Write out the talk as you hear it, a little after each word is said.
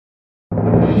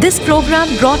This program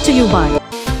brought to you by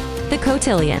The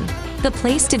Cotillion, the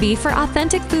place to be for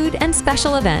authentic food and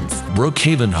special events.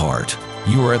 Brookhaven Heart,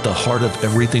 you are at the heart of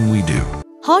everything we do.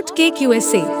 Hot Cake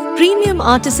USA, premium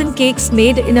artisan cakes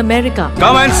made in America.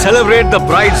 Come and celebrate the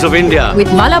brides of India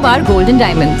with Malabar Golden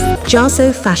Diamonds. Jaso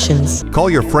Fashions. Call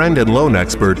your friend and loan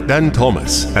expert Dan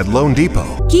Thomas at Loan Depot.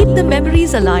 Keep the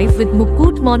memories alive with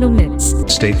Mukut Monuments.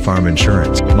 State Farm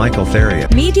Insurance, Michael Theriot.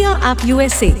 Media App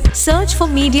USA. Search for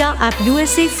Media App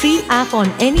USA free app on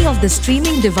any of the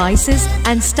streaming devices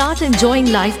and start enjoying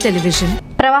live television.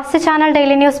 പ്രവാസി channel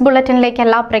daily news ബുള്ളറ്റിനിലേക്ക്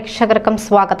എല്ലാ പ്രേക്ഷകർക്കും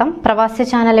സ്വാഗതം. പ്രവാസി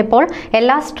channel ഇപ്പോൾ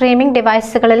എല്ലാ streaming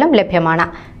ഡിവൈസുകളിലും ലഭ്യമാണ്.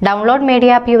 Download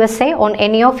media app USA on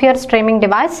any of your streaming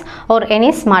device or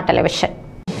any smart television.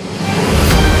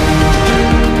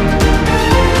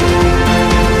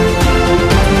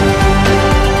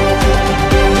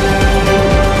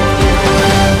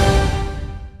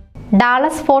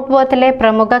 Dallas fort വർത്തിലെ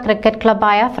പ്രമുഖ cricket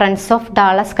ക്ലബ്ബായ ഫ്രണ്ട്സ് ഓഫ്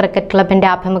ഡാളസ് ക്രിക്കറ്റ് ക്ലബിന്റെ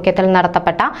ആഭിമുഖ്യത്തിൽ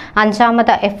നടത്തപ്പെട്ട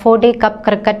 5ാമത് FOD cup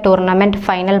cricket tournament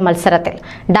final മത്സരത്തിൽ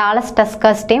ഡാളസ്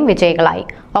ടസ്കേഴ്സ് ടീം വിജയികളായി.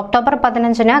 October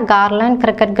 15-ന് garland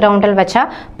cricket ഗ്രൗണ്ടിൽ വെച്ച്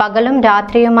പകലും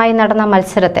രാത്രിയുമായി നടന്ന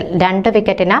മത്സരത്തിൽ 2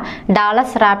 വിക്കറ്റിന്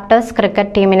ഡാളസ് റാപ്റ്റേഴ്സ്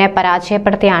ക്രിക്കറ്റ് ടീമിനെ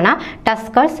പരാജയപ്പെടുത്തിയാണ്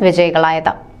ടസ്കേഴ്സ്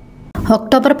വിജയികളായത്.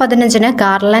 ഒക്ടോബർ 15-ന്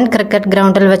ഗാർലാൻഡ് ക്രിക്കറ്റ്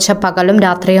ഗ്രൗണ്ടിൽ വെച്ച് പകലും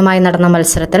രാത്രിയുമായി നടന്ന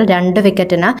മത്സരത്തിൽ 2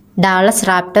 വിക്കറ്റിന് ഡാളസ്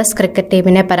റാപ്റ്റേഴ്സ് ക്രിക്കറ്റ്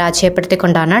ടീമിനെ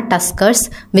പരാജയപ്പെടുത്തിക്കൊണ്ടാണ് ടസ്കേഴ്സ്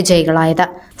വിജയികളായത്.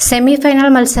 സെമിഫൈനൽ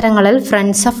മത്സരങ്ങളിൽ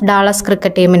friends of Dallas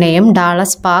cricket ടീമിനെയും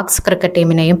Dallas Sparks cricket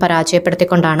ടീമിനെയും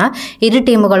പരാജയപ്പെടുത്തിക്കൊണ്ടാണ് ഇരു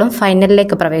ടീമുകളും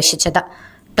ഫൈനലിലേക്ക് പ്രവേശിച്ചത്.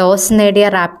 ടോസ് നേടിയ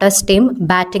റാപ്റ്റേഴ്സ് ടീം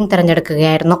ബാറ്റിംഗ്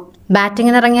തെരഞ്ഞെടുക്കുകയായിരുന്നു.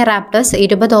 ബാറ്റിംഗിനിറങ്ങിയ റാപ്റ്റേഴ്സ്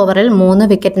 20 ഓവറിൽ 3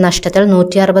 വിക്കറ്റ് നഷ്ടത്തിൽ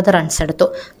 160 റൺസ് എടുത്തു.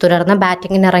 തുടർന്ന്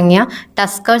ബാറ്റിംഗിനിറങ്ങിയ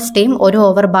ടസ്കേഴ്സ് ടീം 1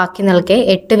 ഓവർ ബാക്കി നിൽക്കെ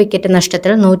 8 വിക്കറ്റ്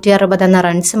നഷ്ടത്തിൽ 160 എന്ന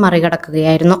റൺസ്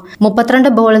മറികടക്കുകയായിരുന്നു.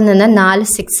 32 ബോളിൽ നിന്ന് 4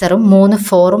 സിക്സറും 3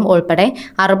 ഫോറും ഉൾപ്പെടെ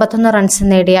 61 റൺസ്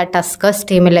നേടിയ ടസ്കേഴ്സ്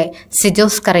ടീമിലെ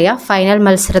സിജോസ് കറിയ ഫൈനൽ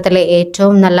മത്സരത്തിലെ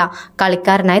ഏറ്റവും നല്ല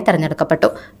കളിക്കാരനായി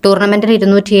തെരഞ്ഞെടുക്കപ്പെട്ടു. ടൂർണമെന്റിൽ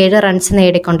 207 runs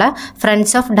നേടിക്കൊണ്ട്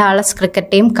friends of Dallas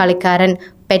cricket team കളിക്കാരൻ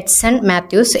പെറ്റ്സൺ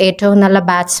മാത്യൂസ് ഏറ്റവും നല്ല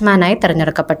ബാറ്റ്സ്മാനായി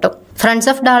തെരഞ്ഞെടുക്കപ്പെട്ടു. Friends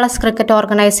of Dallas cricket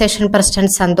organisation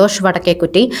president Santhosh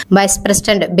വടക്കേക്കുറ്റി, vice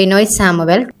president Binoy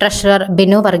Samuel, treasurer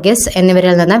Binu Varghese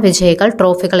എന്നിവരിൽ നിന്ന് വിജയികൾ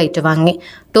ട്രോഫികൾ ഏറ്റുവാങ്ങി.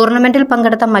 ടൂർണമെന്റിൽ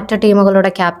പങ്കെടുത്ത മറ്റു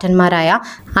ടീമുകളുടെ ക്യാപ്റ്റന്മാരായ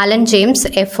Allen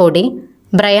James FOD,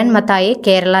 Brian Mathai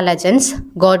Kerala legends,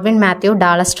 Godwin Mathew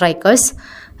Dallas strikers,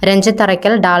 Ranjith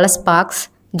Arakkal Dallas Sparks,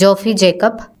 Jofi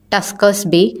Jacob Tuskers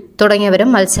B തുടങ്ങിയവരും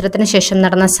മത്സരത്തിന് ശേഷം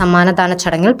നടന്ന സമ്മാനദാന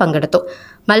ചടങ്ങിൽ പങ്കെടുത്തു.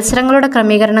 മത്സരങ്ങളുടെ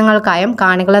ക്രമീകരണങ്ങൾക്കായും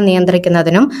കാണികളെ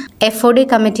നിയന്ത്രിക്കുന്നതിനും FOD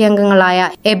കമ്മിറ്റി അംഗങ്ങളായ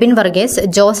Ebin Varghese,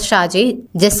 Jose Shaji,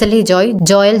 ജെസലി Joy,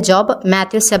 Joel job,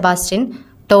 Mathew Sebastian,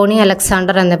 Tony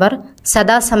Alexander എന്നിവർ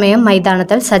സദാസമയം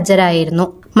മൈതാനത്തിൽ സജ്ജരായിരുന്നു.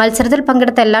 മത്സരത്തിൽ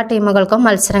പങ്കെടുത്ത എല്ലാ ടീമുകൾക്കും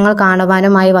മത്സരങ്ങൾ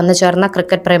കാണുവാനുമായി വന്നു ചേർന്ന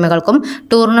ക്രിക്കറ്റ് പ്രേമികൾക്കും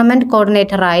ടൂർണമെന്റ്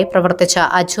കോർഡിനേറ്ററായി പ്രവർത്തിച്ച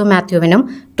അജു മാത്യുവിനും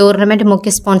ടൂർണമെന്റ്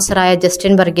മുഖ്യ സ്പോൺസറായ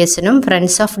Justin വർഗീസിനും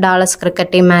friends of Dallas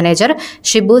cricket team manager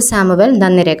Shibu Samuel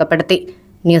നന്ദി രേഖപ്പെടുത്തി.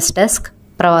 ന്യൂസ് ഡെസ്ക്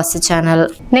പ്രവാസി ചാനൽ.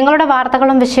 നിങ്ങളുടെ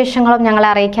വാർത്തകളും വിശേഷങ്ങളും ഞങ്ങളെ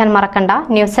അറിയിക്കാൻ മറക്കണ്ട.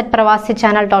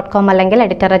 news@pravasichannel.com അല്ലെങ്കിൽ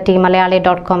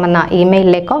editor@tmalayali.com എന്ന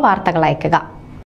ഇമെയിലിലേക്കോ വാർത്തകൾ അയയ്ക്കുക.